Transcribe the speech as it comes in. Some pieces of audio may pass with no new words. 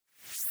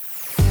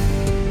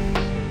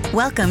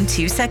Welcome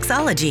to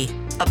Sexology,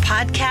 a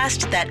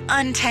podcast that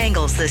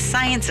untangles the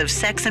science of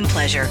sex and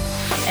pleasure.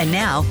 And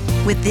now,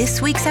 with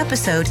this week's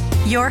episode,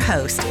 your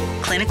host,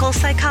 clinical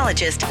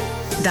psychologist,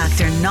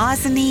 Dr.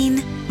 Nazanin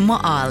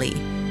Moali.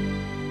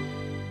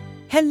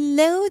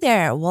 Hello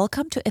there.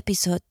 Welcome to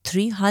episode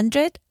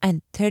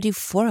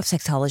 334 of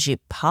Sexology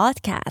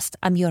Podcast.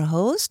 I'm your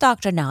host,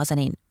 Dr.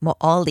 Nazanin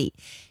Moali.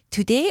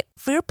 Today,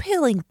 we're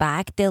peeling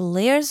back the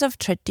layers of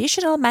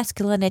traditional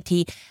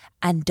masculinity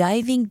and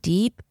diving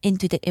deep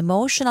into the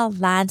emotional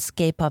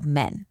landscape of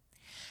men.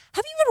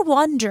 Have you ever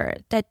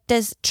wondered that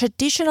does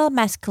traditional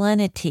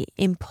masculinity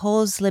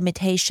impose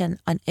limitation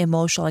on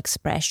emotional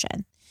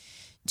expression?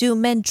 Do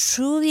men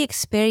truly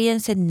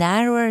experience a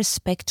narrower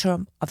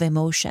spectrum of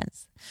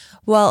emotions?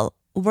 Well,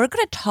 we're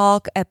going to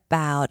talk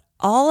about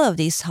all of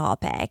these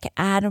topics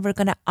and we're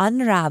going to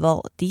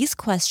unravel these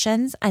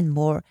questions and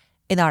more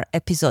in our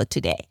episode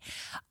today.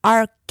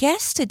 Our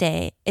guest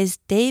today is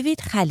David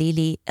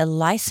Khalili, a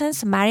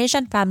licensed marriage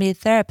and family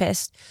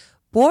therapist,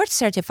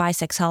 board-certified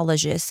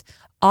sexologist,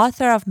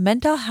 author of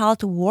Mental Health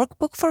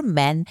Workbook for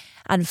Men,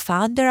 and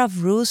founder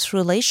of Roots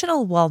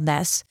Relational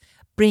Wellness.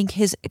 Bring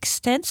his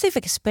extensive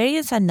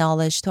experience and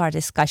knowledge to our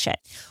discussion.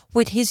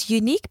 With his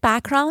unique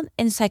background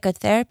in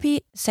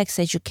psychotherapy, sex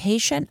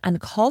education, and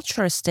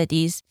cultural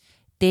studies,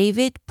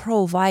 David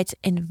provides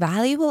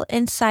invaluable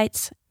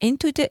insights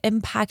into the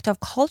impact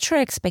of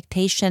cultural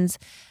expectations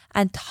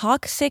and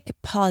toxic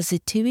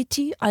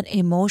positivity on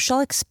emotional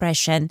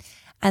expression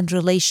and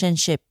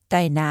relationship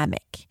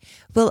dynamic.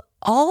 We'll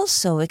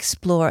also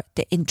explore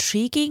the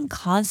intriguing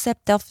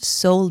concept of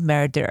soul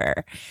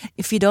murderer.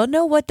 If you don't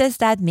know what does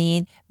that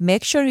mean,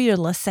 make sure you're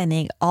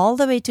listening all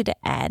the way to the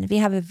end. We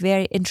have a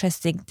very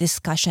interesting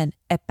discussion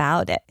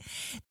about it.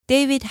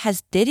 David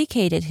has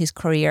dedicated his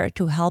career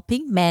to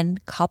helping men,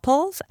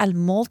 couples, and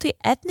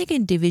multi-ethnic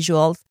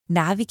individuals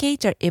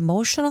navigate their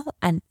emotional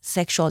and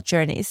sexual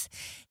journeys.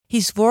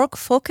 His work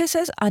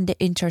focuses on the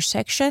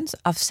intersections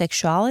of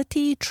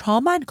sexuality,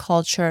 trauma, and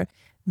culture,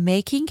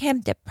 making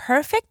him the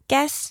perfect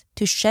guest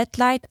to shed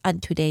light on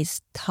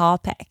today's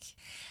topic.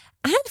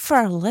 And for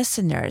our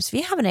listeners,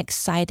 we have an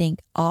exciting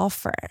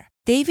offer.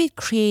 David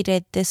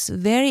created this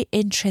very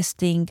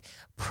interesting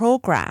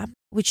program,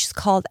 which is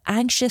called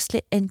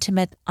Anxiously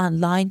Intimate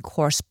Online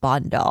Course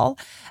Bundle.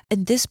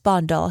 In this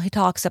bundle, he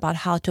talks about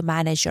how to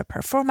manage your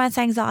performance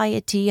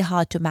anxiety,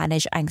 how to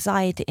manage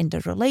anxiety in the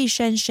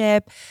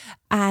relationship,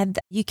 and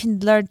you can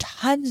learn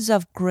tons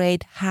of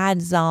great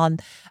hands-on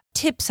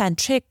tips and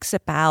tricks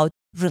about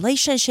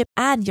relationship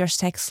and your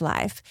sex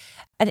life.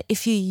 And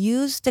if you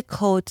use the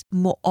code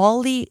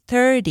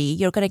MOALI30,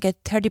 you're going to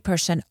get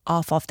 30%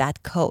 off of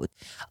that code.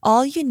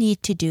 All you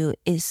need to do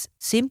is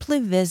simply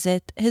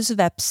visit his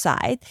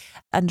website,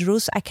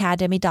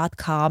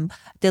 andrewsacademy.com.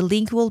 The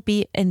link will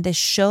be in the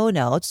show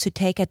notes to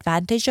take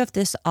advantage of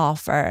this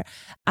offer.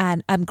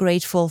 And I'm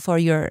grateful for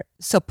your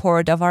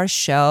support of our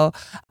show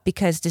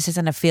because this is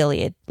an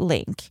affiliate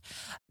link.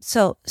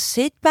 So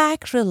sit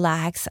back,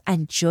 relax,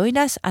 and join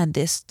us on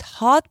this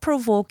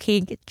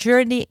thought-provoking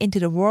journey into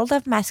the world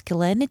of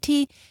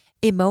masculinity,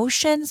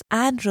 emotions,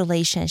 and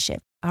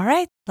relationship. All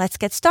right, let's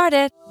get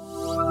started.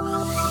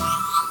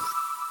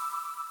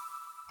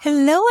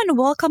 Hello and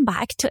welcome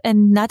back to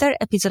another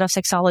episode of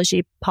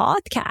Sexology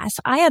Podcast.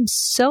 I am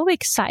so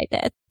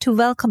excited to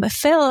welcome a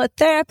fellow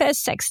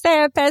therapist, sex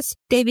therapist,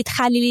 David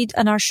Khalili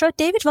on our show.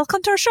 David,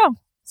 welcome to our show.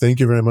 Thank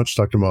you very much,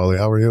 Dr. Moali.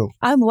 How are you?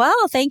 I'm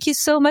well. Thank you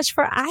so much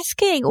for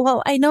asking.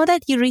 Well, I know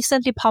that you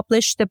recently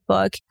published the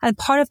book, and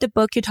part of the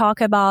book you talk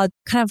about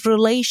kind of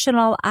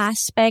relational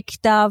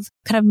aspect of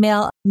kind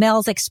of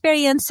males'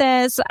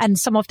 experiences and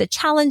some of the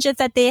challenges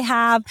that they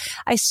have.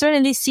 I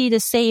certainly see the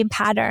same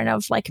pattern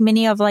of like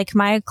many of like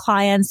my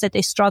clients that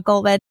they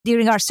struggle with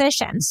during our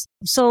sessions.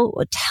 So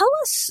tell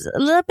us a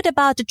little bit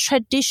about the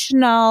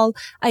traditional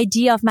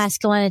idea of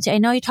masculinity. I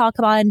know you talk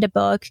about it in the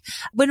book.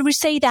 When we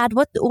say that,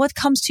 what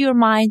comes to your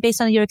mind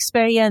based on your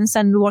experience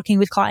and working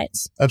with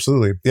clients?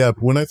 Absolutely. Yeah.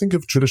 When I think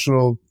of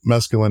traditional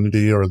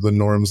masculinity or the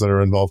norms that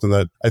are involved in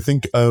that, I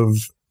think of,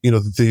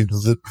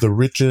 the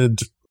rigid,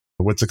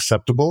 what's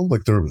acceptable,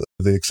 like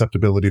the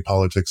acceptability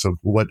politics of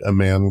what a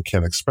man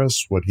can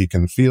express, what he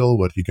can feel,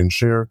 what he can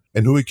share,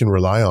 and who he can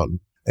rely on.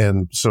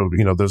 And so,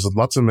 there's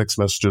lots of mixed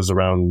messages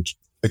around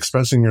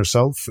expressing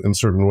yourself in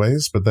certain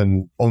ways, but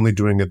then only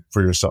doing it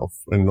for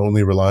yourself and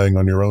only relying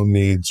on your own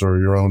needs or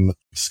your own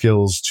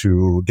skills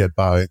to get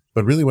by.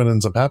 But really what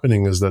ends up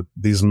happening is that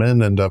these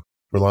men end up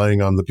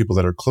relying on the people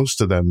that are close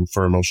to them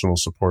for emotional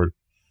support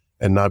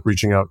and not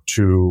reaching out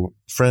to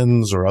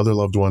friends or other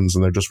loved ones,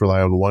 and they just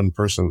rely on one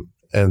person.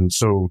 And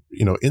so,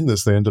 in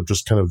this, they end up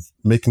just kind of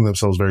making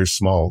themselves very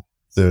small,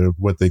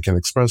 what they can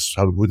express,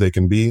 who they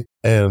can be.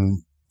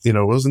 And it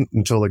wasn't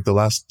until like the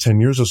last 10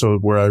 years or so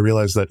where I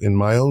realized that in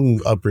my own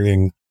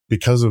upbringing,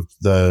 because of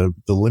the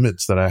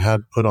limits that I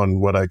had put on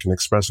what I can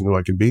express and who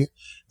I can be,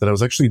 that I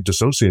was actually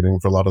dissociating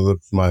for a lot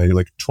of my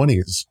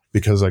 20s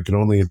because I could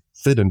only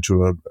fit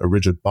into a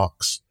rigid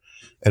box.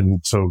 And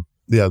so,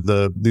 yeah,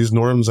 these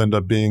norms end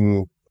up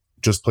being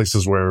just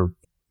places where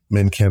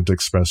men can't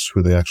express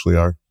who they actually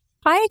are.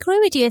 I agree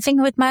with you. I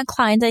think with my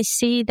clients, I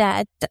see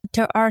that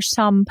there are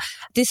some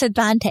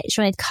disadvantage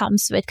when it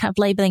comes with kind of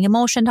labeling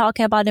emotion,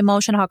 talking about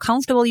emotion, how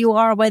comfortable you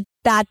are with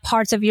that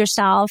parts of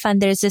yourself.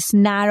 And there's this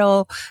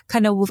narrow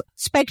kind of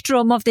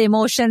spectrum of the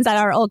emotions that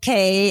are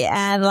okay.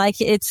 And like,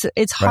 it's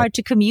hard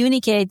to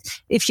communicate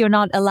if you're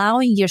not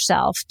allowing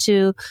yourself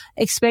to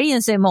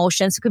experience the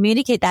emotions, to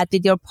communicate that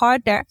with your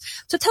partner.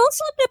 So tell us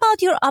a little bit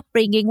about your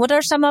upbringing. What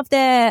are some of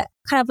the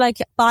kind of like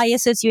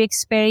biases you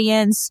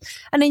experience?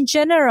 And in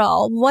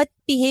general, what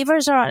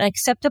behaviors are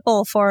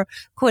unacceptable for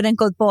quote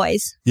unquote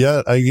boys?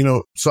 Yeah,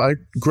 so I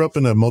grew up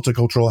in a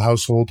multicultural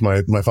household.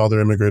 My father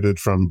immigrated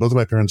both of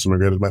my parents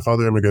immigrated. My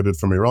father immigrated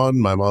from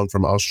Iran, my mom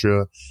from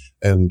Austria,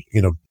 and,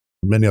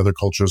 many other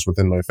cultures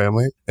within my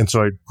family. And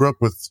so I grew up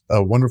with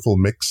a wonderful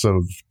mix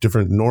of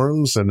different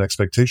norms and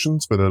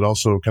expectations, but it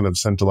also kind of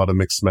sent a lot of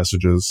mixed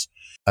messages.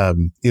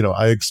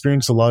 I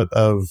experienced a lot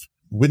of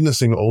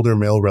witnessing older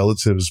male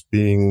relatives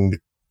being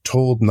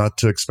told not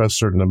to express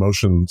certain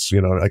emotions.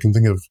 I can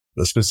think of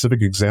a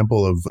specific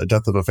example of a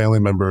death of a family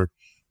member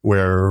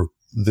where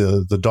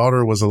the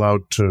daughter was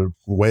allowed to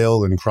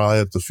wail and cry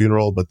at the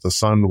funeral, but the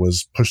son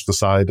was pushed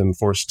aside and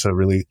forced to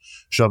really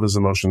shove his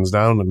emotions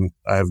down. And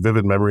I have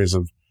vivid memories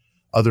of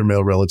other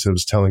male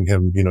relatives telling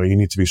him, you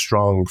need to be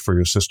strong for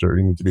your sister.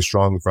 You need to be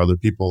strong for other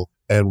people.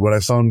 And what I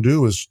saw him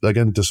do was,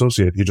 again,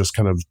 dissociate. He just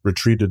kind of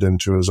retreated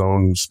into his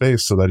own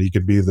space so that he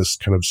could be this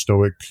kind of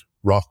stoic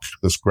rock,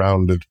 this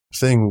grounded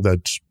thing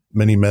that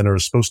many men are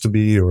supposed to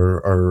be or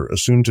are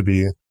assumed to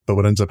be. But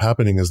what ends up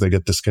happening is they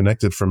get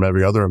disconnected from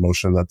every other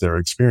emotion that they're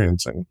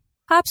experiencing.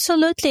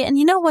 Absolutely. And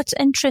you know what's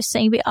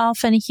interesting? We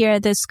often hear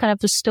this kind of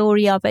the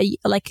story of a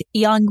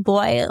young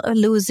boy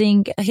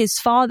losing his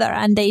father,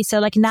 and they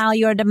say now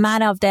you're the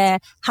man of the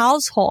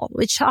household,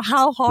 which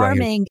how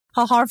harming,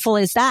 how harmful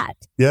is that?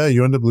 Yeah,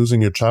 you end up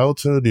losing your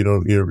childhood.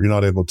 You're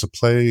not able to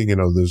play.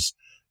 There's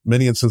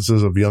many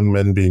instances of young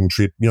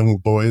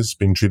boys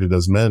being treated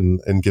as men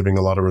and giving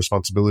a lot of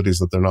responsibilities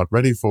that they're not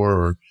ready for,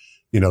 or,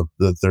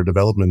 that their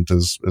development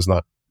is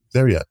not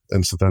there yet.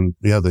 And so then,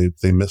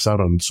 they miss out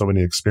on so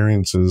many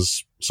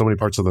experiences, so many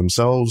parts of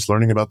themselves,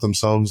 learning about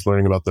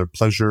their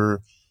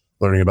pleasure,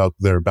 learning about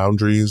their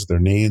boundaries,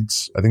 their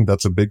needs. I think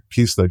that's a big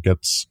piece that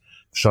gets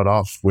shut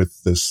off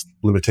with this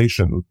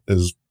limitation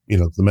is,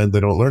 the men,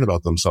 they don't learn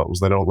about themselves.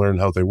 They don't learn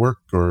how they work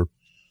or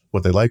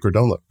what they like or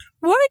don't like.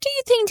 Where do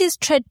you think these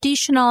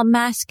traditional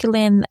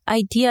masculine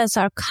ideas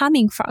are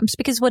coming from?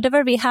 Because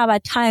whatever we have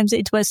at times,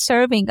 it was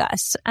serving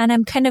us. And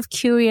I'm kind of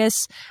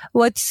curious,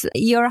 what's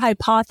your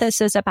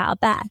hypothesis about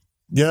that?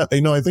 Yeah,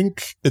 I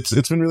think it's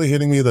been really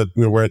hitting me that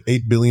we're at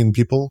 8 billion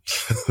people.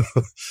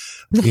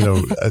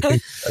 I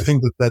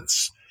think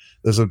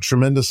there's a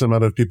tremendous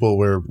amount of people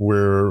where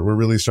we're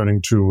really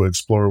starting to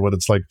explore what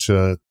it's like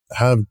to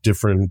have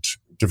different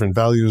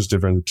values,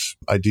 different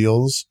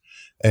ideals.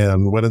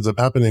 And what ends up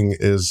happening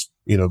is,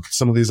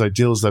 some of these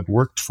ideals that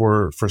worked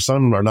for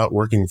some are not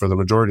working for the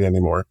majority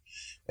anymore.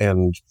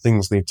 And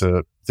things need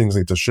to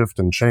shift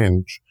and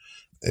change.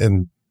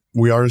 And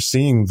we are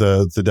seeing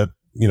the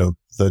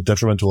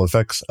detrimental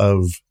effects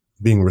of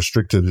being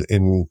restricted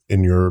in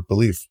your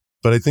belief.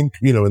 But I think,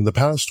 in the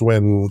past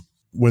when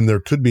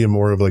there could be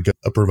more of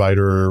a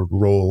provider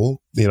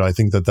role, I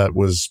think that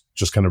was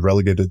just kind of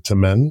relegated to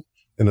men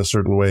in a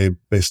certain way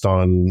based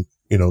on,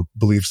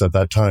 beliefs at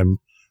that time.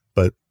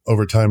 But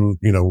over time,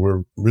 we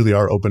really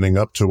are opening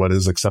up to what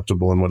is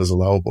acceptable and what is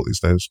allowable these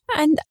days.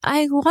 And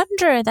I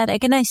wonder that,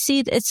 again, I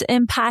see it's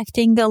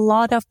impacting a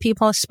lot of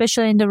people,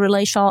 especially in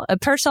the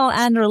personal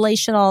and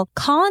relational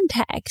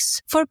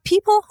context. For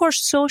people who are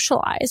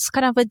socialized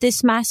kind of with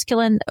this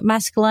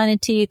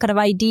masculinity kind of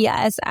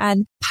ideas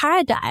and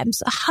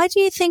paradigms, how do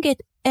you think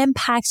it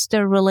impacts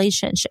their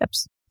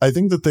relationships? I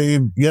think that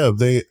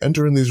they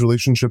enter in these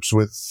relationships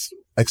with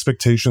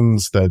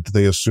expectations that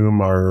they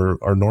assume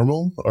are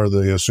normal, or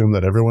they assume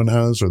that everyone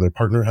has, or their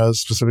partner has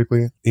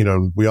specifically. I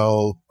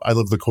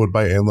love the quote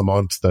by Anne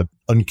Lamott that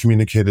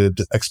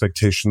uncommunicated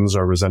expectations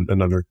are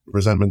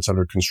resentments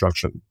under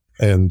construction.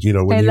 And,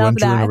 when you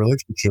enter in a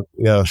relationship,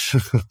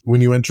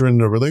 when you enter in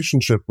a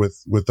relationship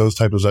with those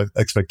types of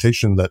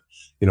expectation that,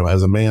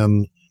 as a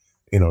man,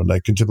 and I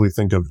can typically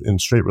think of in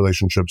straight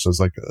relationships as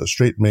like a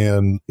straight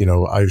man,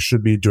 I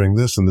should be doing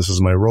this and this is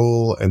my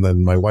role. And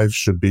then my wife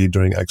should be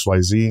doing X,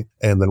 Y, Z.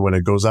 And then when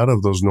it goes out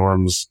of those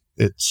norms,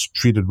 it's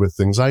treated with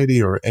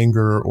anxiety or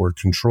anger or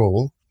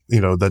control,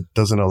 that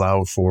doesn't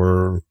allow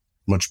for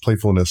much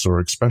playfulness or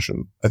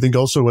expression. I think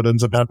also what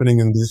ends up happening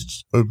in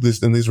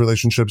these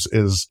relationships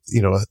is,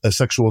 a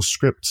sexual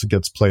script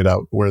gets played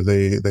out where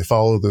they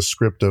follow the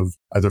script of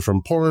either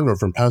from porn or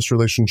from past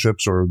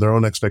relationships or their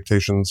own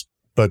expectations.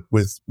 But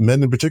with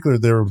men in particular,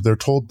 they're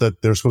told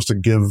that they're supposed to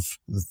give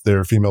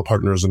their female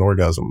partners an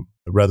orgasm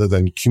rather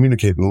than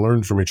communicate and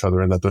learn from each other,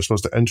 and that they're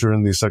supposed to enter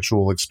in these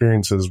sexual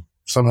experiences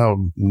somehow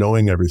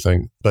knowing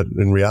everything. But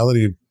in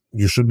reality,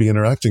 you should be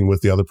interacting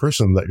with the other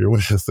person that you're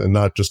with and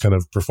not just kind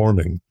of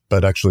performing,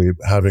 but actually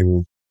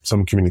having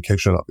some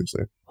communication,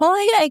 obviously. Well,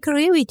 I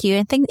agree with you.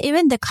 I think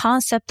even the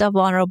concept of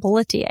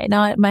vulnerability, I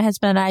know my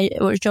husband and I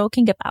were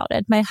joking about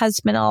it. My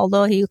husband,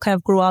 although he kind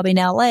of grew up in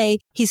LA,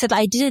 he said,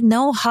 I didn't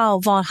know how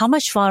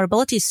much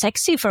vulnerability is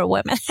sexy for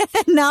women.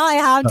 Now I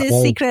have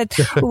this secret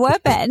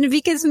weapon,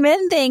 because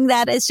men think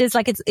that it's just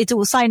like it's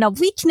a sign of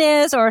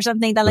weakness or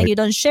something that like you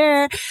don't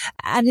share.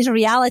 And in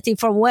reality,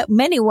 for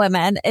many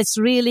women, it's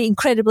really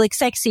incredibly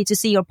sexy to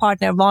see your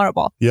partner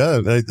vulnerable. Yeah,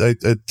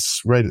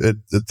 it's right.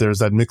 There's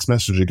that mixed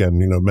message again.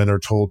 Men are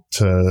told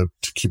to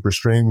keep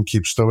restrained,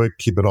 keep stoic,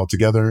 keep it all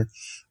together.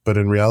 But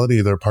in reality,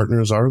 their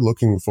partners are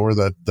looking for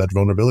that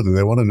vulnerability.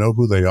 They want to know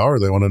who they are.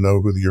 They want to know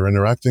who you're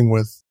interacting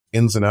with,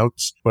 ins and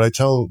outs. What I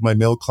tell my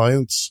male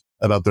clients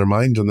about their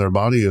mind and their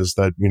body is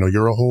that,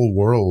 you're a whole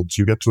world.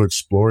 You get to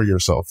explore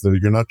yourself. That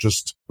you're not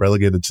just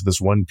relegated to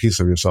this one piece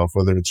of yourself,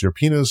 whether it's your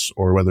penis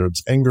or whether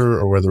it's anger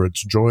or whether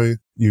it's joy.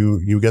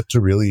 You get to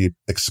really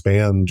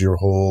expand your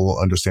whole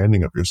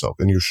understanding of yourself,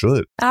 and you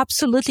should.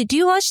 Absolutely. Do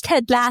you watch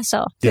Ted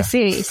Lasso, the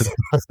series?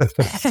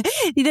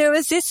 There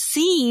was this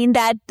scene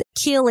that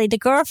Keely, the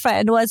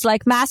girlfriend, was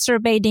like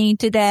masturbating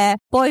to the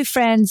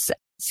boyfriend's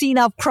scene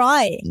of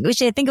crying,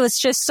 which I think was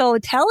just so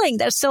telling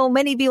that so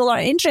many people are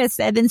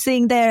interested in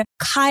seeing their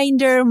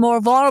kinder,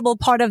 more vulnerable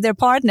part of their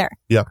partner.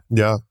 Yeah.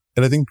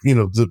 And I think,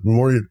 the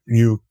more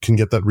you can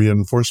get that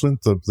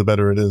reinforcement, the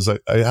better it is. I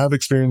have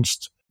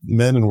experienced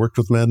men and worked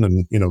with men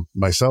and,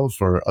 myself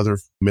or other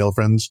male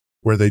friends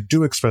where they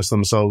do express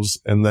themselves,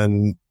 and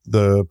then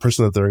the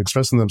person that they're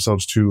expressing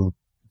themselves to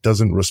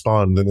doesn't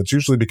respond. And it's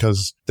usually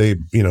because they,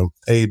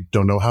 A,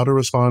 don't know how to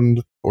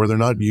respond, or they're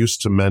not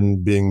used to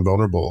men being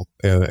vulnerable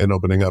and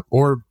opening up,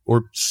 or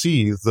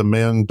C, the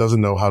man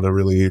doesn't know how to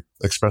really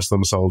express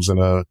themselves in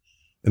a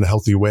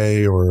healthy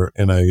way or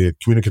in a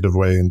communicative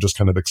way, and just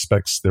kind of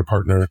expects their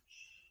partner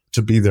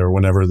to be there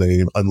whenever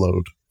they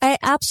unload. I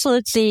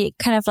absolutely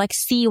kind of like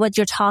see what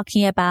you're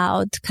talking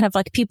about. Kind of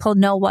like people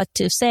know what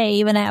to say.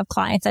 Even I have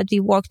clients that we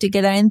work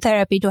together in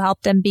therapy to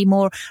help them be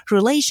more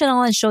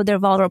relational and show their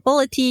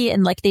vulnerability.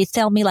 And like they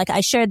tell me, like,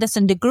 I shared this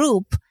in the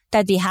group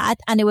that we had,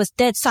 and it was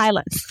dead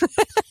silence,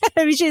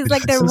 which is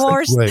like their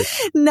worst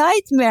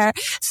nightmare.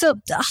 So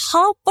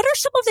what are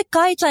some of the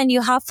guidelines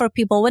you have for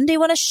people when they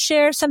want to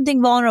share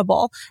something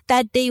vulnerable,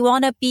 that they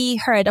want to be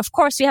heard? Of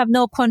course, we have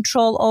no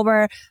control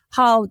over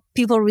how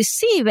people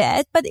receive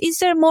it, but is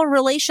there a more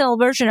relational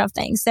version of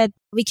things that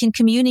we can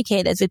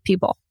communicate it with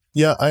people?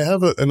 Yeah, I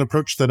have an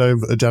approach that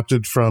I've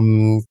adapted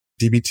from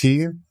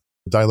DBT,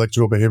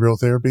 dialectical behavioral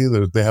therapy.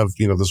 They have,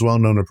 this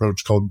well-known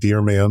approach called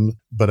Dear Man,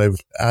 but I've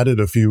added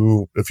a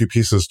few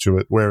pieces to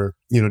it where,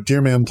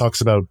 Dear Man talks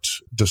about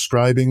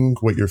describing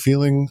what you're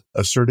feeling,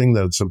 asserting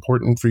that it's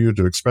important for you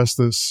to express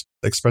this,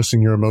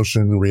 expressing your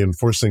emotion,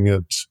 reinforcing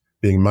it,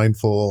 being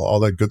mindful, all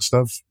that good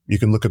stuff. You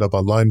can look it up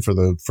online for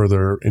the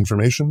further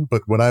information.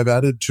 But what I've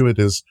added to it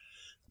is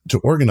to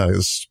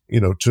organize,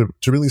 to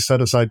really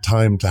set aside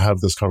time to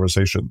have this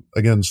conversation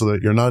again, so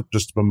that you're not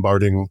just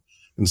bombarding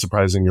and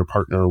surprising your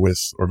partner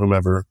with, or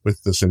whomever,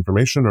 with this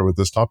information or with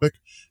this topic,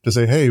 to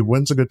say, hey,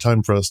 when's a good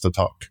time for us to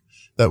talk?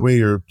 That way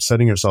you're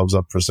setting yourselves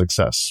up for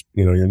success.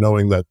 You're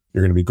knowing that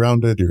you're going to be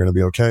grounded, you're going to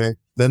be okay.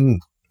 Then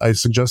I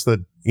suggest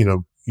that,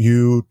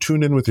 you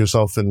tune in with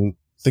yourself and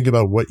think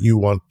about how you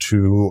want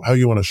to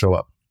show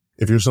up.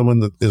 If you're someone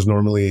that is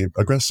normally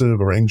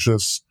aggressive or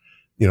anxious,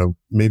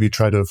 maybe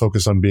try to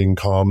focus on being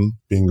calm,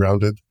 being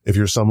grounded. If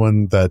you're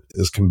someone that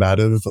is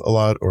combative a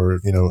lot, or,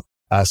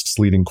 asks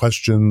leading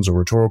questions or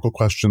rhetorical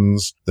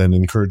questions, then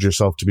encourage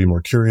yourself to be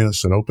more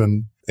curious and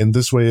open. In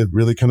this way, it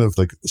really kind of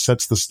like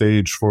sets the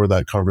stage for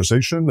that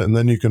conversation. And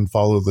then you can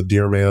follow the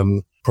Dear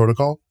Man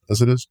protocol as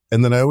it is.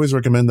 And then I always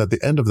recommend at the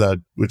end of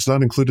that, which is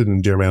not included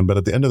in Dear Man, but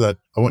at the end of that,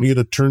 I want you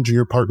to turn to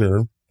your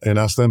partner and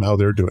ask them how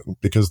they're doing,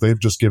 because they've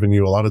just given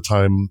you a lot of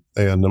time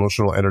and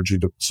emotional energy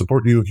to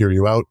support you, hear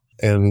you out.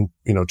 And,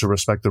 to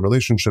respect the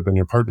relationship and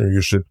your partner,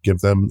 you should give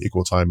them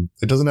equal time.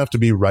 It doesn't have to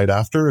be right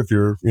after if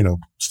you're,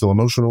 still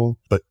emotional,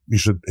 but you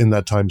should in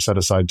that time set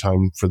aside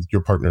time for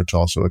your partner to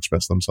also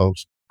express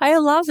themselves. I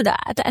love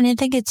that. And I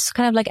think it's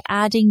kind of like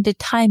adding the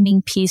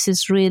timing piece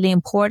is really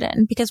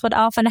important, because what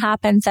often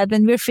happens that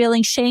when we're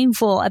feeling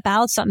shameful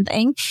about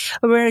something,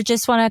 we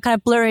just want to kind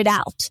of blur it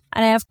out.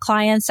 And I have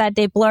clients that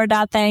they blurt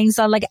out things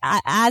like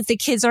as the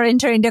kids are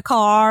entering the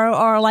car,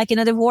 or like,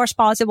 the worst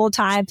possible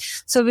time.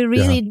 So we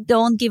really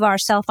don't give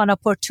ourselves an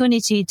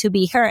opportunity to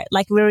be heard.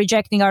 Like we're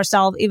rejecting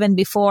ourselves even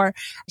before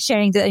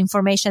sharing the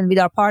information with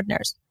our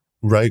partners.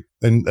 Right.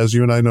 And as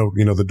you and I know,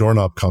 the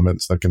doorknob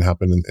comments that can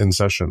happen in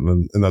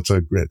session. And that's a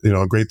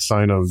great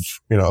sign of,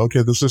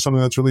 okay, this is something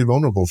that's really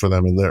vulnerable for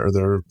them, and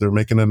they're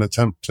making an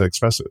attempt to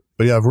express it.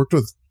 But yeah, I've worked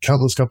with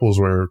countless couples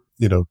where,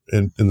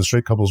 in the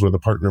straight couples where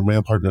the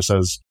male partner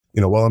says,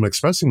 while I'm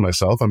expressing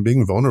myself, I'm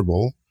being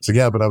vulnerable. So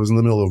yeah, but I was in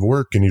the middle of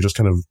work and you just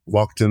kind of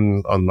walked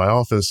in on my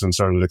office and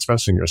started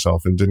expressing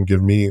yourself and didn't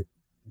give me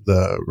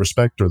the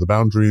respect or the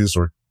boundaries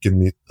or give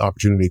me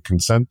opportunity to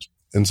consent.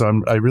 And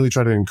so I really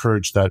try to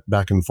encourage that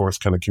back and forth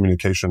kind of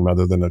communication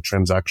rather than a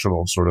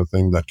transactional sort of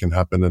thing that can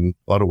happen in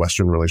a lot of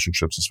Western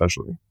relationships,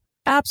 especially.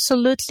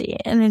 Absolutely.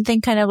 And I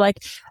think kind of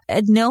like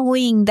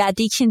knowing that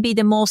you can be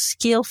the most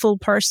skillful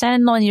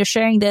person when you're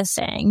sharing these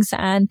things.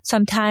 And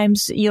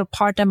sometimes your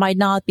partner might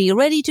not be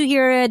ready to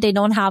hear it. They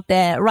don't have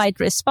the right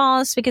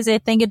response because I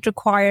think it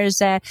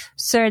requires a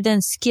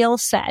certain skill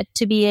set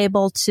to be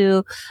able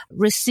to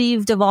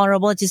receive the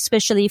vulnerability,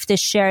 especially if the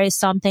share is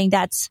something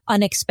that's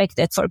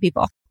unexpected for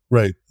people.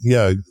 Right.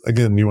 Yeah.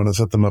 Again, you want to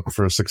set them up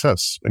for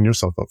success and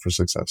yourself up for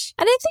success.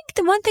 And I think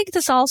the one thing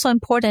that's also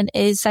important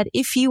is that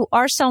if you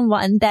are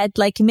someone that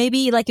like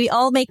maybe like we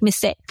all make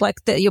mistakes, like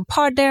your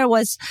partner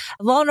was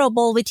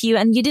vulnerable with you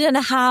and you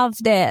didn't have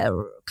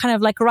the kind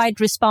of like right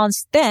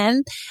response,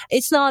 then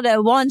it's not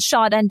a one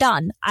shot and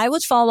done. I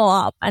would follow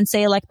up and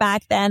say like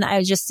back then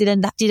I just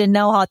didn't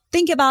know how to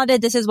think about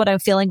it. This is what I'm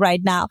feeling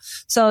right now.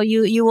 So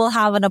you will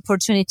have an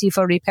opportunity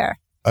for repair.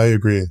 I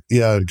agree.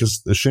 Yeah,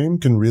 because the shame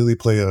can really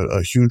play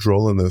a huge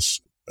role in this.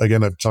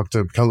 Again, I've talked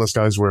to countless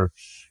guys where,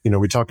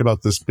 we talk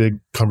about this big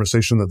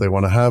conversation that they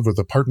want to have with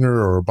a partner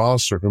or a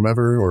boss or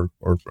whomever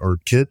or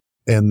kid.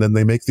 And then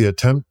they make the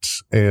attempt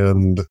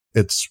and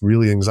it's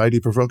really anxiety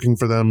provoking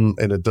for them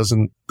and it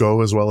doesn't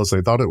go as well as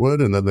they thought it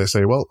would. And then they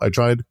say, well, I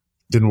tried,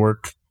 didn't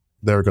work.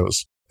 There it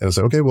goes. And I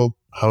say, okay, well,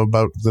 how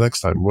about the next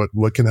time?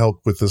 What can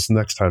help with this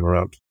next time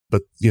around?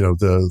 But,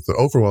 the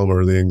overwhelm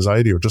or the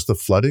anxiety or just the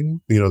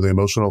flooding, the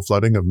emotional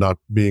flooding of not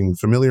being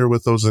familiar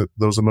with those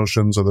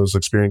emotions or those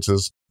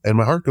experiences. And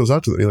my heart goes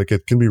out to them. Like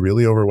it can be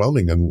really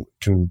overwhelming and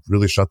can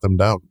really shut them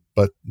down.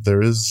 But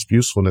there is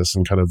usefulness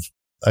in kind of,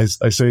 I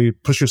say,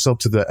 push yourself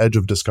to the edge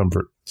of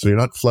discomfort. So you're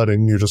not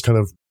flooding, you're just kind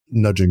of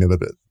nudging it a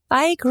bit.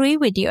 I agree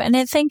with you. And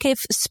I think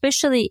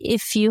especially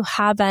if you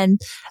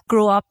haven't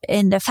grew up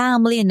in the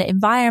family and the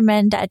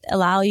environment that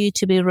allow you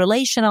to be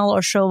relational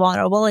or show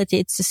vulnerability,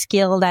 it's a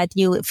skill that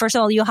first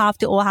of all, you have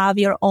to have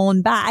your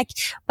own back,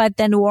 but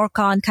then work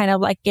on kind of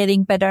like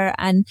getting better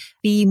and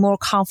be more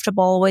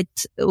comfortable with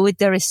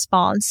the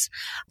response.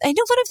 I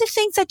know one of the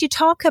things that you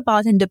talk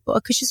about in the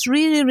book, which is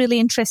really, really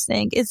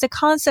interesting, is the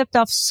concept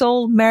of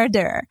soul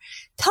murder.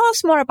 Tell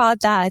us more about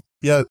that.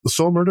 Yeah,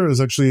 soul murder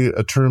is actually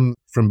a term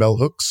from Bell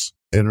Hooks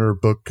in her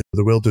book,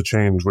 The Will to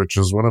Change, which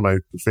is one of my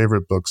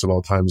favorite books of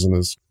all times. And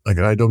is like,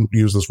 I don't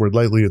use this word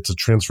lightly. It's a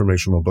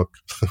transformational book.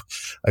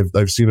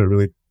 I've seen it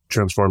really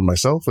transform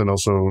myself and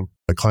also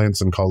my clients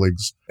and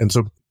colleagues. And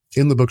so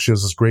in the book, she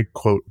has this great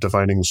quote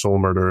defining soul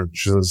murder.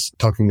 She's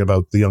talking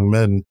about the young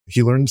men.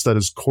 He learns that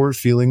his core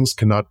feelings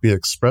cannot be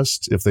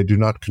expressed if they do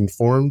not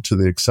conform to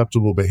the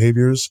acceptable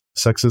behaviors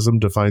sexism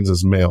defines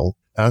as male.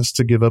 Asked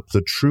to give up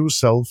the true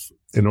self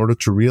in order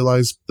to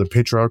realize the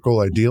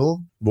patriarchal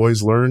ideal,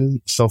 boys learn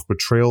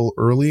self-betrayal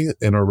early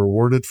and are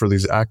rewarded for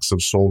these acts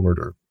of soul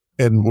murder.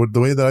 And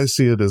the way that I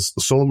see it is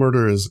soul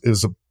murder is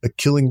a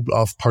killing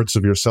off parts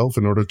of yourself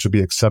in order to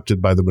be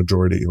accepted by the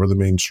majority or the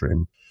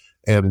mainstream.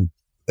 And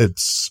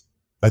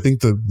I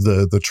think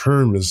the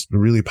term is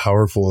really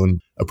powerful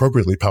and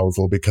appropriately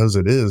powerful because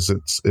it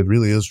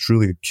really is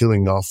truly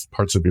killing off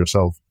parts of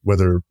yourself,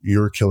 whether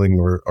you're killing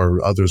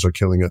or others are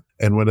killing it.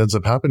 And what ends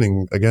up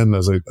happening, again,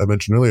 as I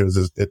mentioned earlier,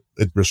 is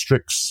it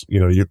restricts,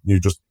 you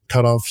just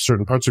cut off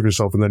certain parts of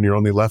yourself and then you're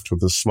only left with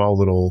this small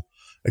little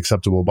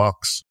acceptable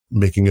box,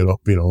 making it,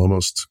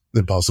 almost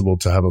impossible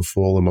to have a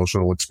full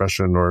emotional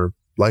expression or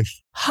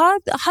life. How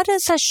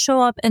does that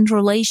show up in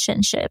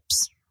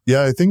relationships?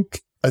 Yeah, I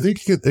think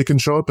it can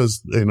show up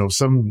as,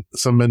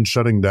 some men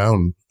shutting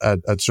down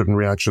at certain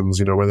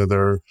reactions, whether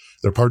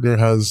their partner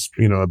has,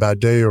 a bad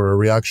day or a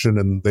reaction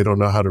and they don't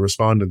know how to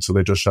respond. And so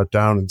they just shut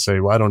down and say,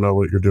 well, I don't know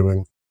what you're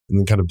doing, and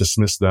then kind of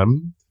dismiss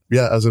them.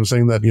 Yeah. As I'm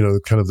saying that,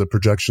 kind of the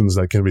projections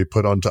that can be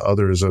put onto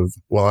others of,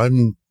 well,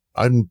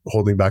 I'm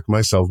holding back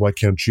myself. Why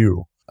can't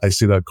you? I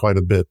see that quite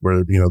a bit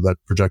where, that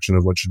projection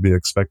of what should be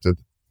expected.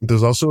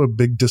 There's also a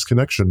big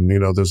disconnection.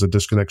 There's a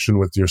disconnection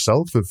with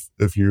yourself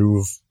if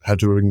you've had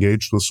to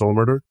engage with soul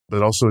murder,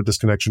 but also a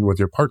disconnection with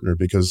your partner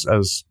because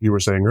as you were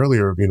saying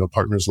earlier,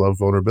 partners love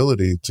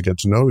vulnerability to get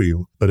to know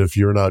you. But if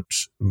you're not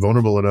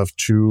vulnerable enough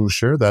to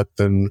share that,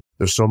 then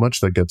there's so much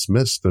that gets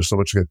missed. There's so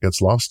much that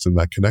gets lost in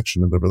that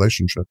connection in the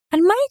relationship.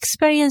 And my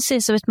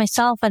experiences with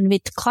myself and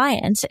with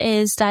clients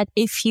is that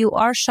if you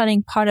are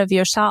shutting part of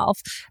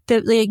yourself,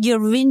 your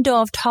window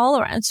of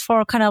tolerance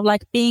for kind of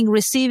like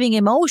receiving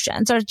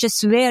emotions are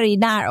just very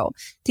narrow.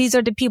 These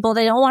are the people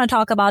that don't want to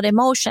talk about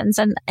emotions.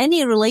 And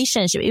any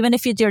relationship, even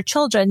if it's your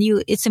children,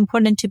 it's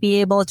important to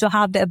be able to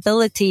have the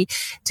ability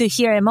to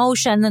hear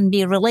emotion and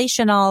be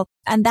relational.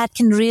 And that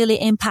can really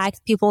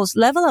impact people's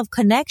level of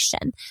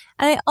connection.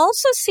 And I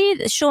also see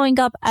it showing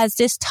up as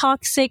this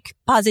toxic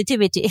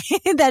positivity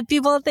that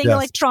people think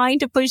like trying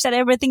to push that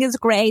everything is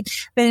great.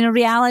 But in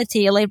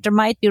reality, like there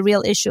might be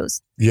real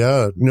issues.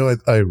 Yeah, no,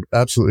 I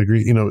absolutely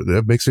agree.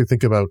 It makes me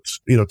think about,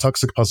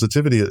 toxic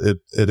positivity.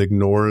 It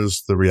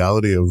ignores the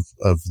reality of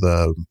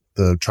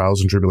the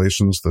trials and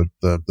tribulations,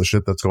 the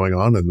shit that's going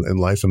on in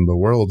life and the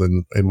world.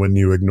 And when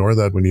you ignore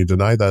that, when you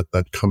deny that,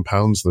 that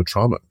compounds the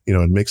trauma.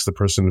 It makes the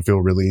person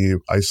feel really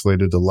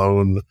isolated,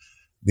 alone.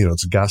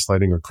 It's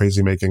gaslighting or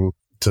crazy making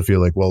to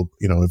feel like, well,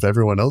 if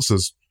everyone else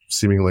is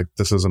seeming like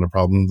this isn't a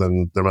problem,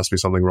 then there must be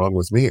something wrong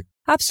with me.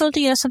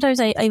 Absolutely. Sometimes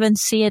I even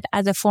see it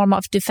as a form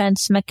of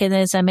defense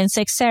mechanism in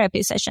sex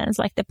therapy sessions.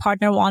 Like the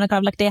partner want to kind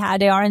of like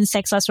they are in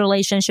sexless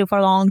relationship for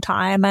a long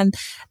time, and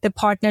the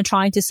partner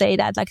trying to say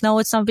that like, no,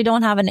 it's not, we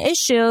don't have an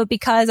issue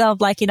because of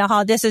like,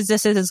 how this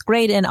is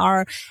great in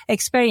our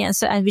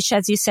experience. And which,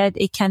 as you said,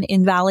 it can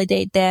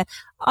invalidate the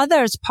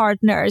other's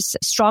partner's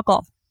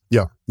struggle.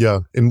 Yeah. Yeah.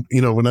 And,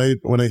 when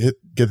I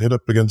get hit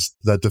up against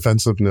that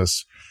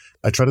defensiveness,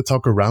 I try to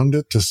talk around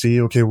it to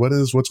see, okay,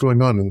 what's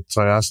going on? And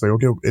so I ask, like,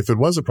 okay, if it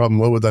was a problem,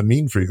 what would that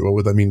mean for you? What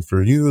would that mean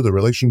for you, the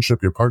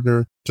relationship, your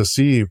partner, to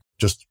see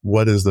just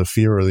what is the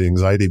fear or the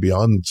anxiety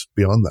beyond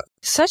that.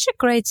 Such a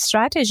great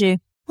strategy.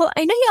 Well,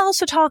 I know you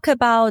also talk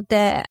about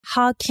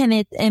how can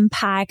it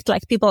impact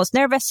like people's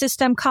nervous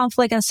system,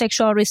 conflict, and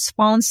sexual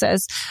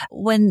responses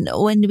when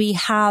we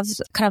have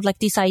kind of like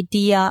this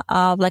idea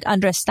of like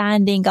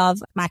understanding of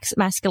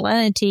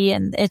masculinity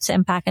and its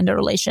impact in the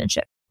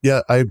relationship.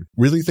 Yeah, I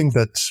really think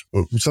that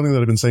something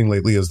that I've been saying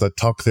lately is that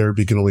talk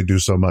therapy can only do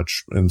so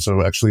much. And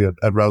so actually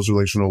at Rouse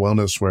Relational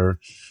Wellness, where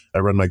I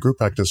run my group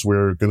practice,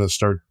 we're going to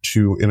start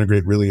to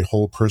integrate really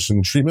whole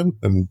person treatment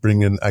and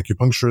bring in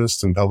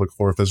acupuncturists and pelvic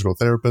floor physical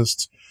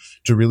therapists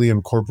to really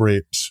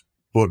incorporate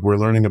what we're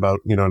learning about,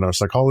 in our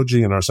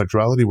psychology and our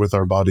sexuality with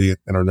our body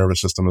and our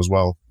nervous system as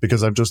well.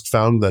 Because I've just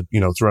found that,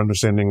 through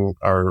understanding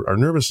our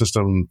nervous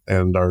system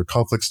and our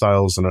conflict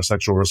styles and our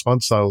sexual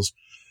response styles,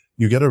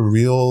 you get a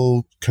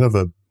real kind of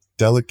a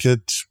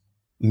delicate,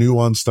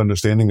 nuanced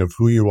understanding of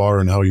who you are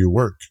and how you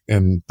work.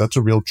 And that's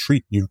a real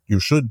treat. You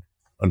should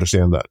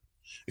understand that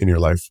in your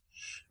life.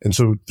 And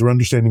so through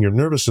understanding your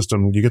nervous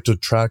system, you get to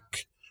track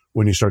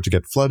when you start to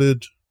get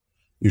flooded,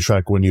 you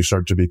track when you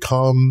start to be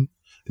calm,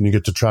 and you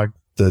get to track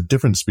the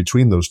difference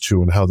between those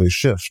two and how they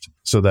shift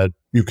so that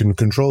you can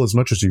control as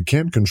much as you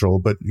can control,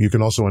 but you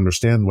can also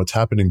understand what's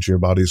happening to your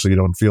body so you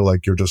don't feel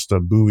like you're just a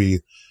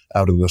buoy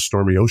out in the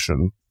stormy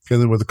ocean.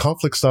 And then with the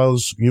conflict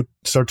styles, you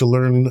start to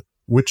learn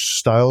which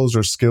styles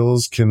or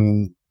skills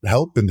can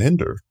help and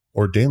hinder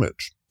or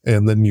damage.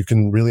 And then you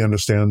can really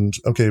understand,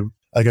 okay,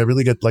 like I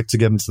really like to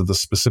get into the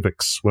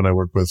specifics when I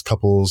work with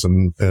couples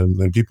and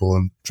people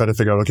and try to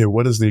figure out, okay,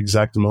 what is the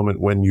exact moment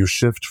when you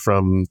shift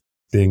from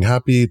being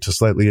happy to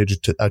slightly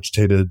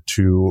agitated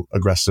to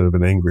aggressive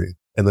and angry,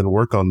 and then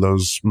work on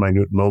those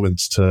minute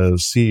moments to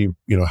see,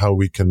 how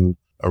we can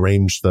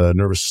arrange the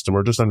nervous system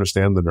or just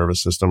understand the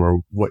nervous system or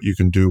what you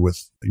can do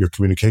with your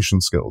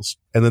communication skills.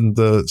 And then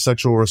the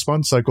sexual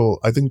response cycle,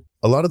 I think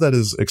a lot of that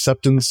is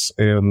acceptance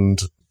and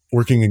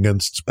working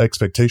against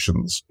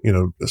expectations,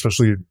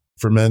 especially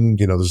for men,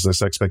 there's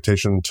this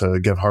expectation to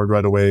get hard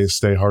right away,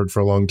 stay hard for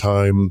a long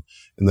time.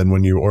 And then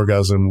when you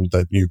orgasm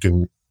that you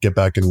can get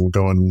back and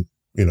go in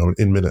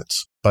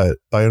minutes. But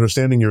by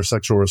understanding your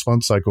sexual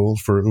response cycle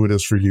for who it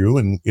is for you,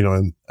 and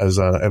as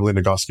Emily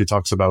Nagoski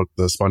talks about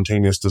the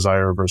spontaneous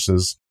desire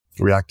versus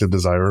reactive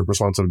desire,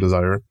 responsive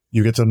desire,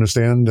 you get to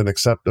understand and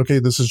accept, okay,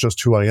 this is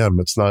just who I am.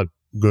 It's not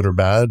good or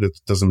bad. It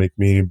doesn't make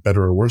me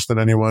better or worse than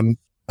anyone.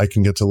 I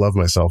can get to love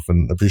myself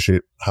and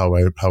appreciate how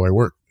I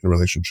work in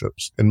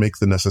relationships and make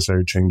the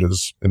necessary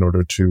changes in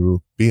order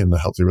to be in a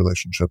healthy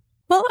relationship.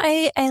 Well,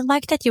 I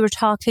like that you were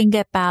talking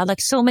about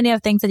like so many of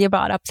the things that you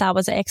brought up. That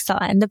was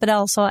excellent. But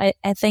also I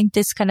think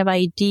this kind of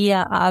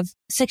idea of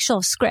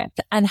sexual script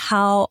and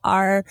how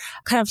our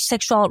kind of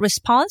sexual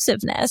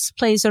responsiveness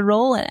plays a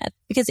role in it.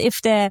 Because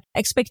if the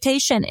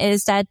expectation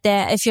is that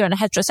if you're in a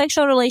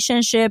heterosexual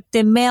relationship,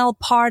 the male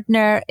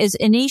partner is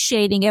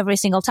initiating every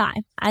single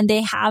time and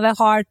they have a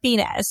hard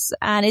penis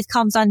and it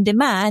comes on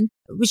demand,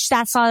 which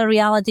that's not a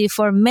reality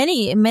for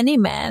many, many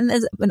men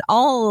in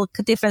all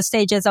different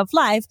stages of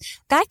life,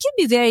 that can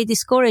be very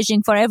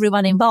discouraging for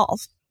everyone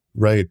involved.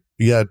 Right.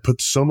 Yeah. It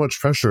puts so much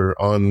pressure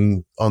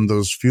on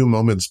those few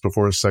moments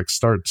before sex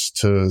starts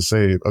to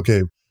say,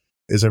 okay,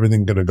 is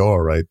everything going to go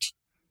all right?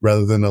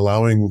 Rather than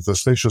allowing the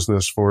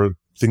spaciousness for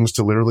things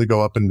to literally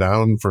go up and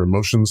down, for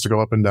emotions to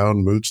go up and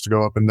down, moods to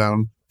go up and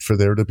down, for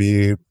there to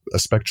be a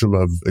spectrum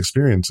of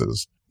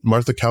experiences.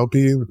 Martha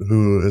Kauppi,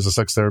 who is a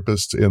sex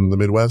therapist in the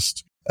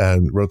Midwest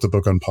and wrote the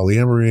book on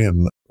polyamory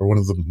or one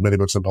of the many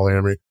books on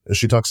polyamory,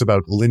 she talks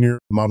about linear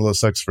model of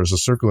sex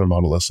versus circular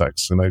model of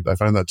sex. And I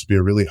find that to be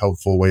a really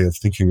helpful way of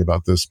thinking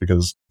about this,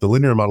 because the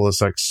linear model of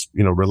sex,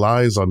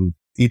 relies on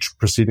each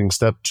preceding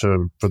step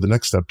for the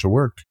next step to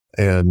work.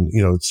 And,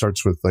 it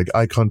starts with like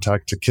eye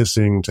contact to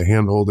kissing, to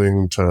hand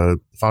holding, to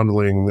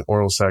fondling,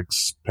 oral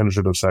sex,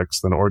 penetrative sex,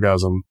 then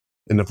orgasm.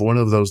 And if one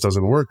of those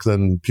doesn't work,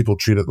 then people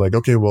treat it like,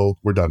 okay, well,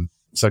 we're done.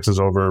 Sex is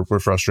over. We're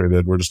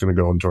frustrated. We're just going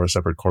to go into our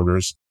separate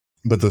corners.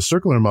 But the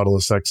circular model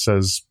of sex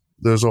says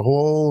there's a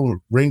whole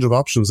range of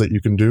options that you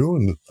can do.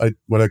 And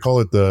what I call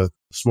it the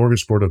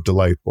smorgasbord of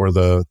delight, or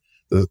the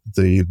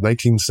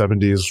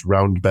 1970s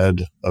round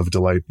bed of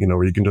delight,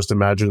 where you can just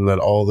imagine that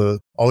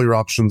all your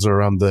options are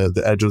around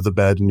the edge of the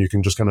bed and you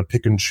can just kind of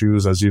pick and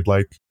choose as you'd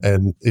like.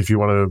 And if you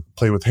want to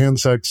play with hand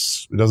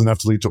sex, it doesn't have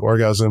to lead to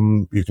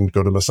orgasm. You can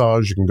go to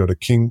massage, you can go to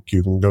kink,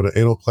 you can go to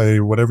anal play,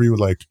 whatever you would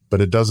like, but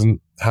it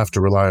doesn't have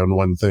to rely on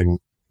one thing.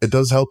 It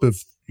does help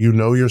if you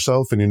know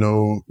yourself and you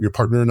know your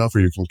partner enough, or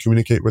you can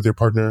communicate with your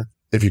partner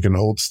if you can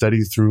hold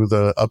steady through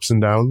the ups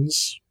and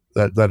downs,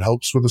 that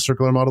helps with the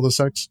circular model of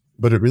sex.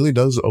 But it really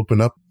does open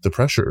up the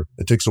pressure.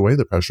 It takes away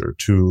the pressure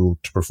to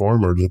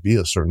perform or to be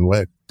a certain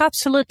way.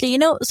 Absolutely.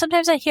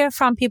 Sometimes I hear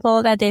from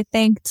people that they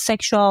think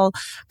sexual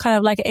kind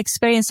of like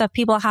experience of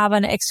people have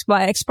an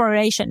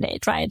expiration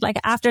date, right? Like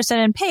after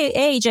certain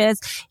ages,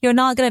 you're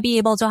not going to be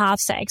able to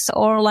have sex,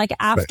 or like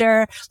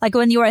after, like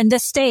when you're in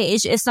this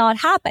stage, it's not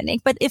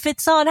happening. But if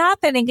it's not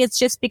happening, it's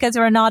just because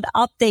we're not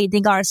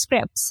updating our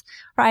scripts,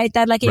 right?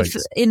 That like if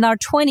in our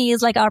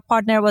 20s, like our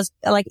partner was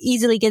like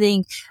easily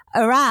getting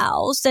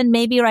aroused, and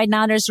maybe right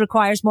now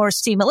requires more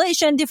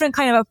stimulation, different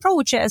kind of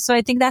approaches. So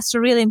I think that's a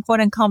really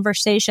important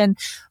conversation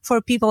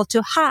for people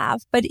to have.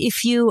 But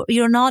if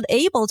you're not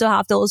able to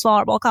have those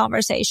vulnerable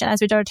conversations,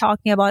 as we were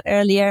talking about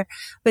earlier,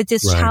 with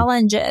these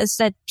challenges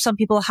that some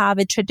people have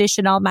with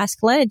traditional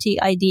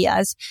masculinity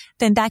ideas,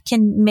 then that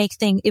can make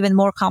things even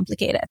more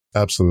complicated.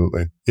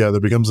 Absolutely. Yeah,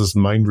 there becomes this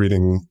mind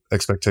reading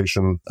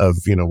expectation of,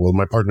 well,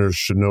 my partner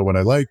should know what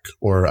I like,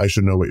 or I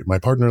should know what my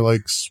partner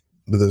likes.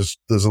 There's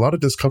a lot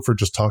of discomfort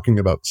just talking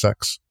about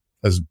sex,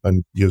 as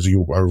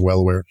you are well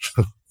aware.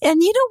 And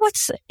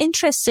what's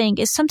interesting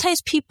is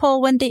sometimes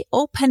people, when they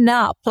open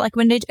up, like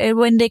when they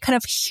kind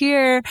of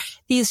hear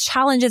these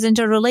challenges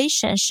into a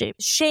relationship,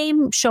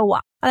 shame show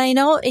up. And I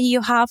know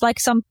you have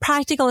like some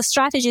practical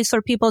strategies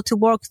for people to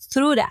work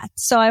through that.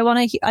 So I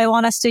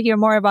want us to hear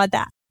more about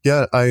that.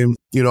 Yeah,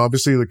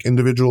 obviously like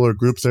individual or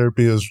group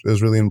therapy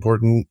is really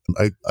important.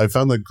 I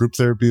found that group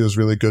therapy is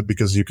really good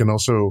because you can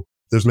also,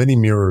 there's many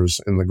mirrors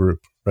in the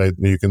group, right?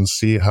 You can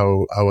see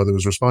how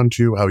others respond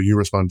to you, how you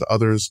respond to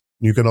others.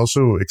 You can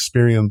also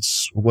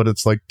experience what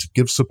it's like to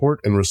give support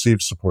and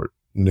receive support,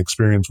 and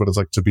experience what it's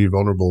like to be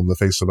vulnerable in the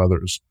face of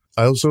others.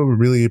 I also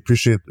really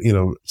appreciate,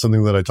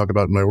 something that I talk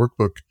about in my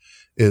workbook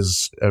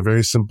is a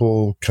very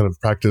simple kind of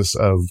practice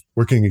of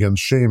working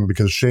against shame,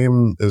 because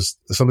shame is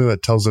something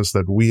that tells us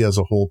that we as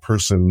a whole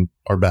person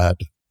are bad.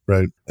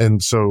 Right.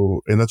 And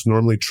that's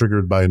normally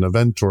triggered by an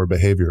event or a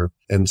behavior.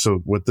 And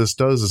so what this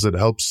does is it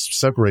helps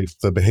separate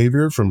the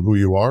behavior from who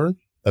you are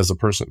as a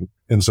person.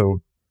 And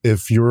so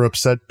if you're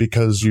upset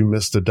because you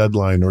missed a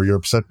deadline, or you're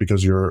upset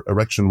because your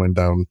erection went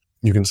down,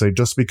 you can say,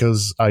 just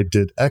because I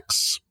did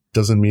X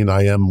doesn't mean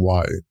I am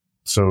Y.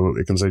 So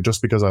it can say,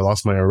 just because I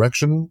lost my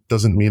erection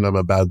doesn't mean I'm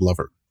a bad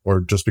lover, or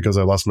just because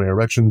I lost my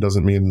erection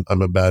doesn't mean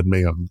I'm a bad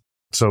man.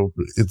 So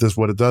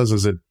what it does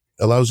is it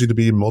allows you to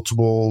be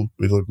multiple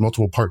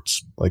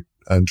parts, like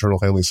internal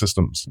family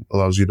systems,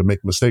 allows you to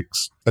make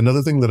mistakes.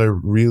 Another thing that I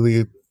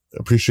really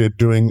appreciate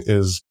doing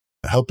is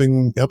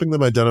helping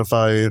them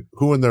identify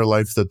who in their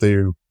life that they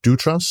do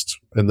trust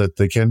and that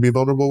they can be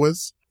vulnerable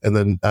with, and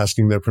then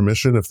asking their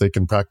permission if they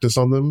can practice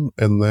on them,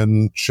 and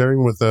then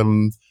sharing with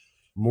them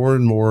more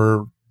and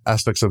more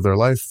aspects of their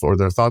life or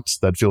their thoughts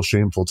that feel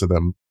shameful to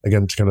them,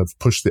 again, to kind of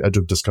push the edge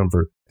of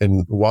discomfort.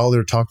 And while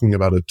they're talking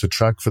about it, to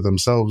track for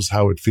themselves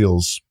how it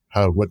feels.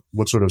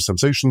 What sort of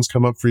sensations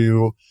come up for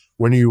you?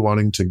 When are you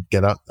wanting to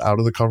get out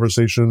of the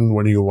conversation?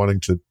 When are you wanting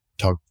to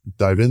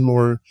dive in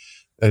more?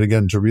 And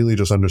again, to really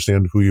just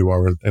understand who you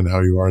are and how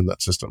you are in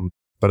that system.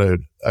 But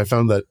I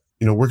found that,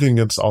 working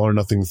against all or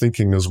nothing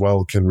thinking as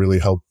well can really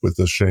help with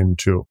the shame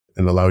too,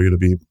 and allow you to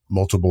be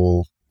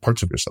multiple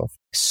parts of yourself.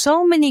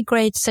 So many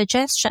great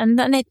suggestions.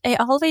 And I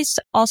always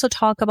also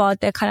talk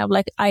about the kind of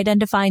like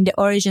identifying the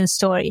origin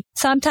story.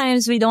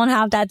 Sometimes we don't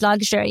have that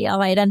luxury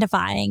of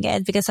identifying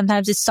it, because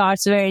sometimes it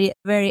starts very,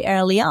 very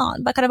early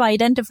on. But kind of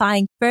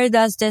identifying where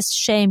does this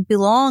shame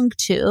belong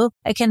to,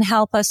 it can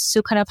help us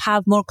to kind of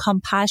have more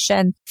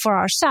compassion for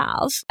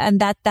ourselves. And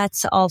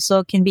that's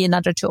also can be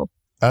another tool.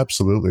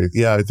 Absolutely.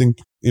 Yeah, I think,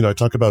 I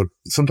talk about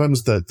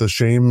sometimes that the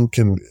shame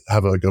can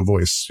have like a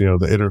voice,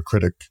 the inner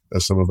critic,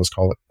 as some of us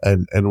call it.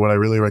 And what I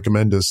really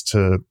recommend is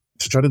to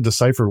try to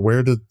decipher,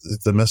 where did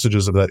the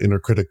messages of that inner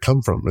critic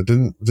come from?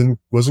 It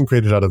wasn't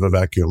created out of a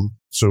vacuum.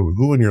 So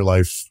who in your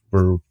life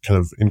were kind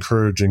of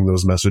encouraging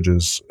those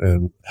messages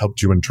and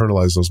helped you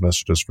internalize those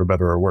messages for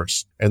better or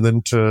worse? And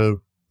then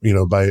to,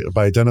 by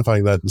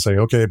identifying that and saying,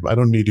 okay, I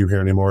don't need you here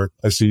anymore.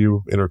 I see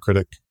you, inner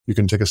critic. You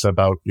can take a step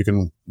out. You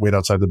can wait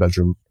outside the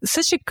bedroom.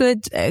 Such a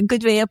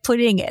good way of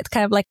putting it,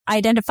 kind of like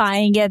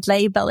identifying it,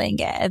 labeling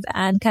it,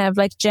 and kind of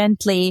like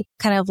gently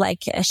kind of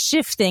like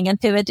shifting and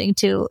pivoting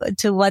to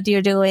what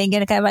you're doing.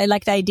 And kind of I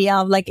like the idea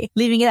of like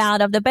leaving it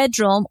out of the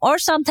bedroom, or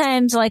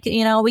sometimes like,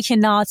 we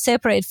cannot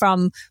separate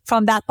from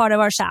that part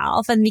of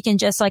ourselves, and we can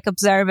just like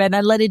observe it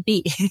and let it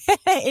be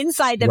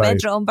inside the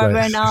bedroom, but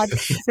we're not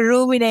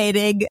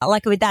ruminating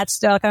like with that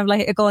stuff, kind of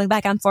like going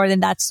back and forth in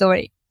that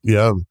story.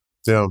 Yeah.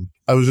 Yeah.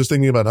 I was just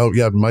thinking about how,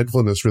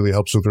 mindfulness really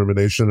helps with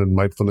rumination, and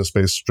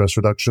mindfulness-based stress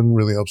reduction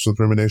really helps with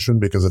rumination,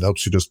 because it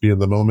helps you just be in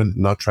the moment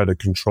and not try to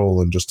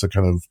control, and just to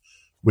kind of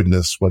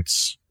witness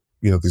what's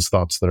these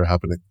thoughts that are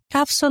happening.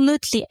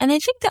 Absolutely. And I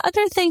think the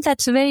other thing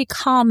that's very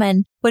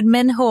common with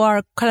men who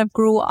are kind of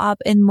grew up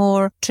in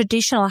more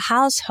traditional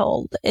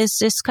household is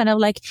just kind of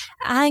like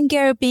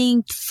anger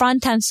being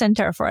front and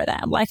center for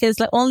them. Like it's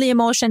the only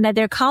emotion that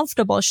they're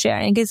comfortable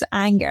sharing is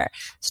anger.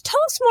 So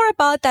tell us more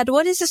about that.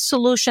 What is the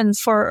solution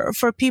for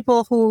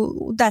people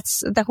who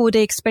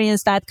they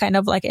experience that kind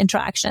of like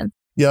interaction?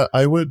 Yeah,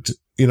 I would,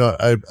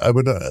 I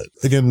would,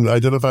 again,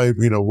 identify,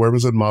 where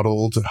was it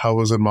modeled? How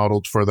was it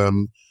modeled for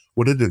them?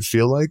 What did it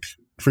feel like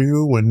for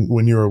you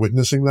when you were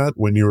witnessing that,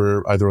 when you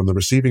were either on the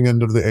receiving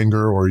end of the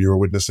anger or you were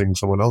witnessing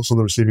someone else on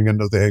the receiving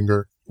end of the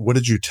anger? What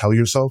did you tell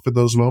yourself in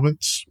those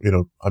moments?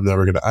 I'm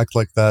never going to act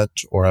like that,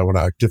 or I want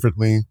to act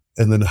differently.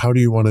 And then how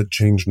do you want to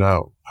change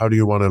now? How do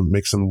you want to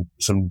make some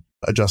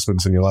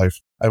adjustments in your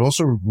life? I'm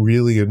also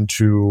really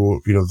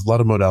into, a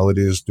lot of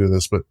modalities do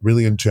this, but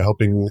really into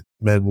helping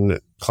men,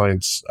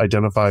 clients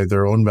identify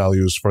their own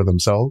values for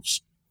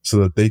themselves so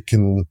that they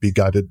can be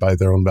guided by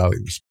their own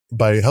values.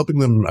 By helping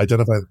them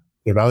identify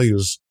their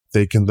values,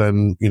 they can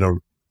then,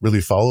 really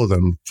follow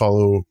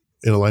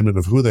in alignment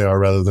of who they are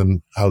rather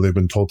than how they've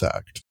been told to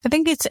act. I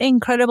think it's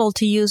incredible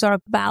to use our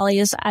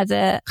values as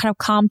a kind of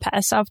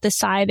compass of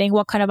deciding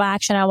what kind of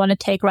action I want to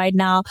take right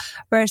now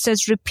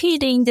versus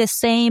repeating the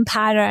same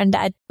pattern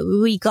that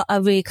we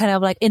kind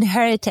of like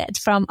inherited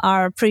from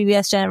our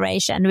previous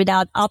generation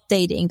without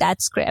updating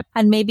that script.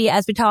 And maybe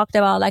as we talked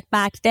about, like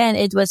back then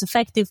it was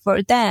effective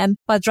for them,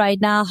 but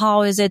right now,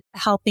 how is it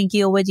helping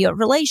you with your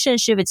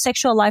relationship, with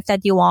sexual life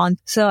that you want?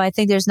 So I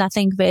think there's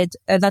nothing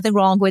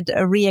wrong with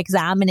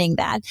re-examining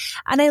that.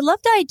 And I love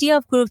the idea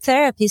of group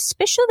therapy,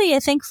 especially I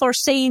think for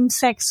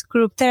same-sex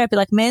group therapy,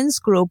 like men's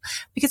group,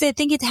 because I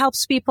think it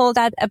helps people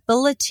that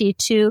ability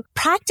to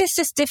practice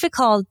this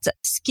difficult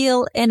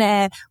skill in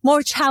a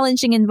more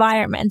challenging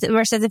environment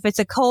versus if it's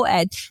a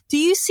co-ed. Do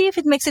you see if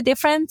it makes a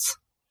difference?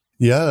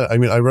 Yeah. I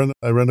mean, I run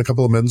a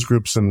couple of men's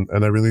groups and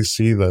I really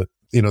see that,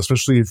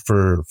 especially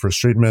for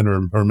straight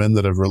men or men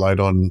that have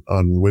relied on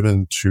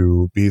women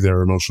to be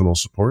their emotional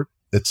support.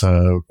 It's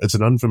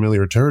an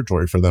unfamiliar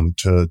territory for them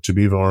to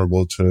be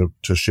vulnerable, to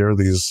share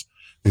these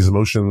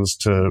emotions,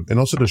 and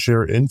also to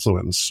share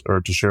influence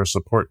or to share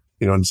support.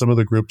 In some of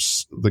the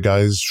groups, the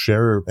guys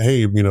share,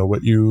 hey,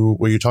 what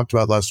you talked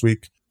about last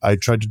week, I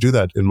tried to do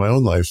that in my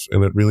own life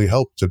and it really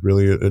helped. It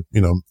really,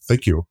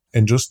 thank you.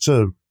 And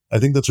I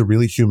think that's a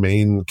really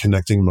humane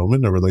connecting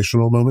moment, a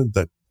relational moment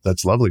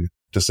that's lovely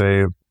to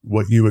say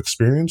what you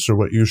experienced or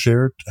what you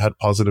shared had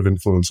positive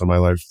influence on my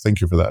life. Thank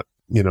you for that.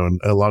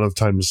 And a lot of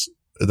times,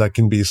 that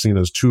can be seen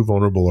as too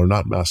vulnerable or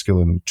not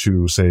masculine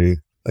to say,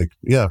 like,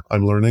 yeah,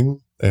 I'm learning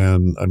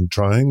and I'm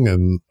trying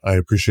and I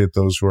appreciate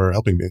those who are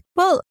helping me.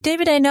 Well,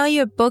 David, I know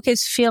your book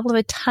is filled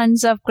with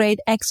tons of great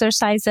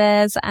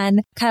exercises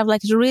and kind of like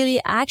really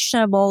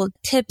actionable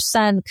tips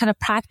and kind of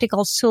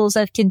practical tools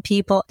that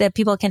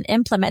people can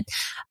implement.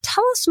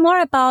 Tell us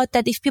more about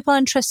that. If people are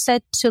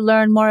interested to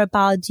learn more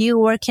about you,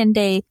 where can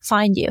they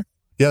find you?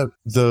 Yeah,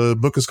 the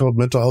book is called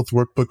Mental Health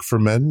Workbook for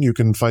Men. You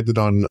can find it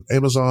on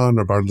Amazon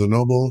or Barnes &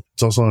 Noble.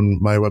 It's also on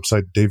my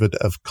website,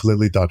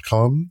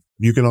 davidfkalili.com.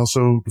 You can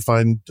also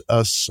find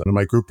us in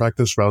my group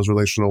practice, Rouse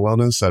Relational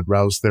Wellness, at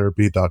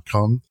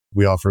rousetherapy.com.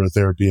 We offer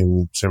therapy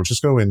in San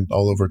Francisco and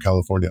all over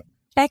California.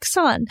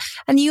 Excellent.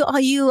 And you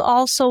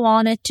also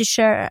wanted to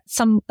share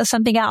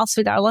something else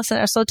with our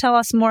listeners. So tell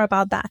us more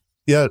about that.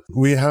 Yeah,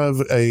 we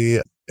have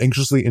a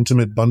Anxiously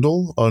Intimate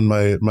bundle on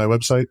my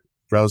website,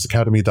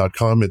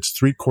 rouseacademy.com. It's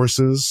 3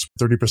 courses,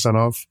 30%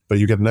 off, but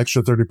you get an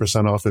extra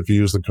 30% off if you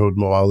use the code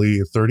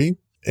Moali30.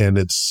 And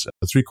it's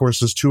 3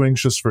 courses, Too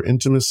Anxious for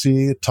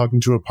Intimacy,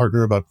 Talking to a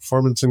Partner About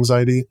Performance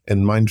Anxiety,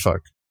 and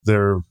Mindfuck.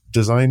 They're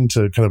designed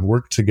to kind of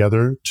work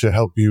together to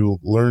help you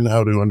learn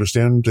how to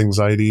understand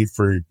anxiety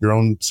for your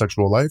own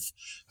sexual life,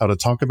 how to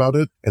talk about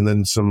it, and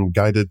then some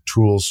guided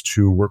tools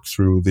to work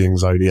through the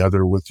anxiety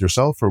either with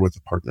yourself or with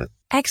a partner.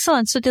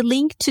 Excellent. So the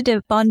link to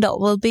the bundle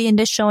will be in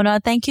the show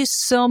notes. Thank you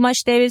so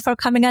much, David, for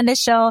coming on the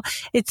show.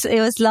 It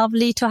was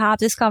lovely to have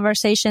this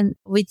conversation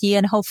with you,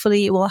 and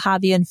hopefully we'll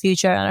have you in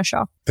future on our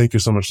show. Thank you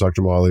so much,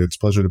 Dr. Moali. It's a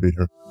pleasure to be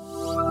here.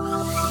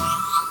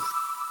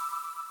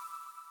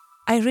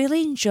 I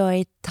really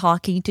enjoyed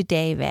talking to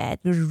David.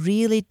 We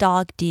really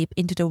dug deep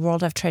into the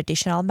world of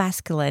traditional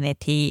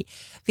masculinity.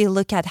 We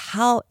look at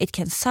how it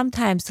can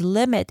sometimes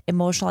limit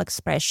emotional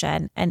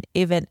expression and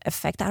even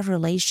affect our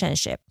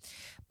relationship.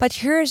 But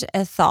here's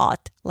a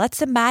thought.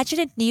 Let's imagine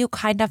a new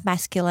kind of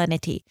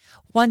masculinity,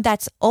 one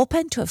that's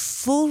open to a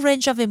full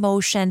range of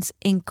emotions,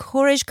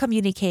 encourage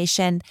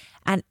communication,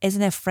 and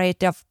isn't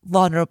afraid of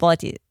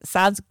vulnerability.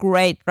 Sounds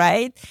great,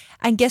 right?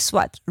 And guess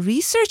what?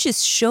 Research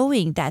is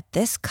showing that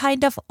this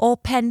kind of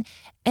open,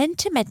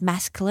 intimate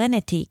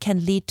masculinity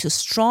can lead to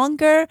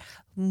stronger,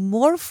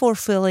 more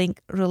fulfilling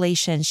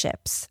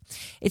relationships.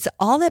 It's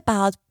all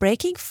about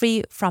breaking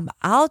free from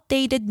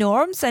outdated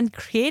norms and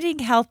creating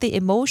healthy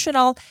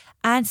emotional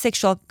and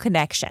sexual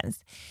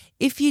connections.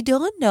 If you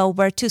don't know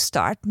where to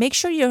start, make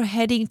sure you're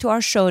heading to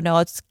our show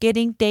notes,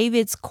 getting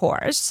David's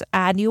course,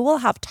 and you will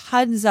have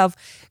tons of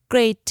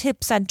great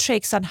tips and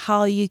tricks on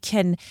how you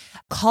can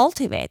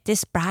cultivate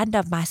this brand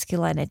of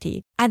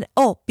masculinity. And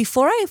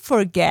before I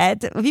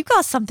forget, we've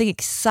got something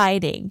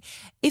exciting.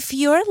 If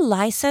you're a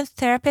licensed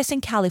therapist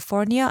in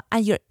California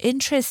and you're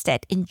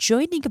interested in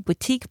joining a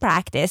boutique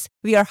practice,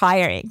 we are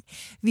hiring.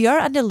 We are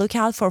on the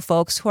lookout for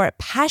folks who are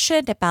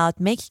passionate about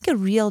making a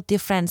real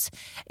difference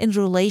in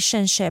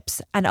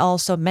relationships and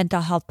also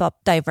mental health of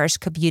diverse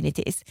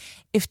communities.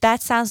 If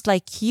that sounds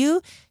like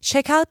you,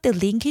 check out the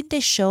link in the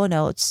show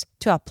notes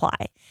to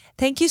apply.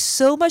 Thank you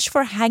so much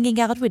for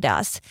hanging out with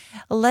us.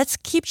 Let's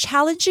keep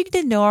challenging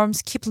the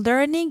norms, keep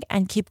learning,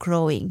 and keep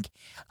growing.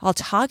 I'll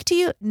talk to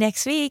you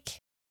next week.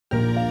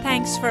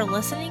 Thanks for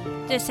listening to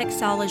the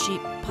Sexology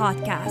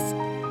Podcast.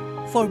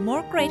 For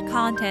more great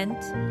content,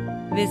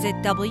 visit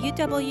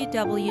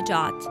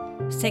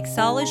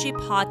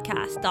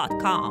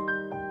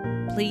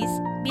www.sexologypodcast.com. Please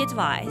be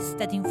advised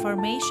that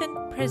information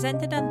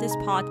presented on this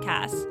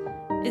podcast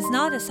is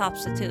not a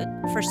substitute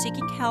for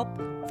seeking help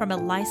from a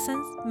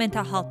licensed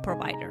mental health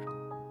provider.